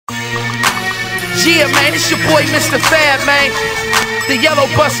Yeah, man, it's your boy Mr. Fab, man. The yellow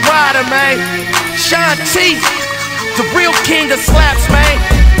bus rider, man. Sean T, the real king of slaps, man.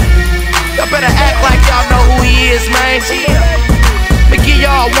 Y'all better act like y'all know who he is, man. Let me give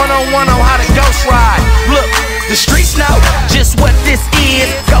y'all a one-on-one on how to ghost ride. Look, the streets know just what this is.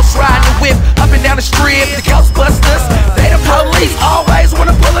 Ghost riding the whip up and down the strip. The Ghostbusters, they the police. Always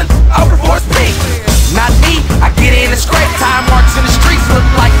wanna pull it over for speed. Not me, I get in and scrape. Time marks in the streets look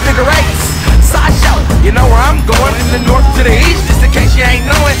like figure eights. Sideshow, you know where I'm going, from the north to the east, just in case you ain't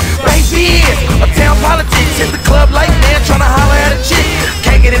knowing. Baby is uptown politics, hit the club late, man, tryna holler at a chick.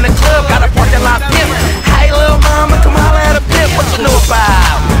 Can't get in the club, got a parking lot pimp. Hey little mama, come holler at a pimp, what you know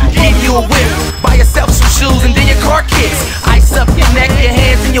about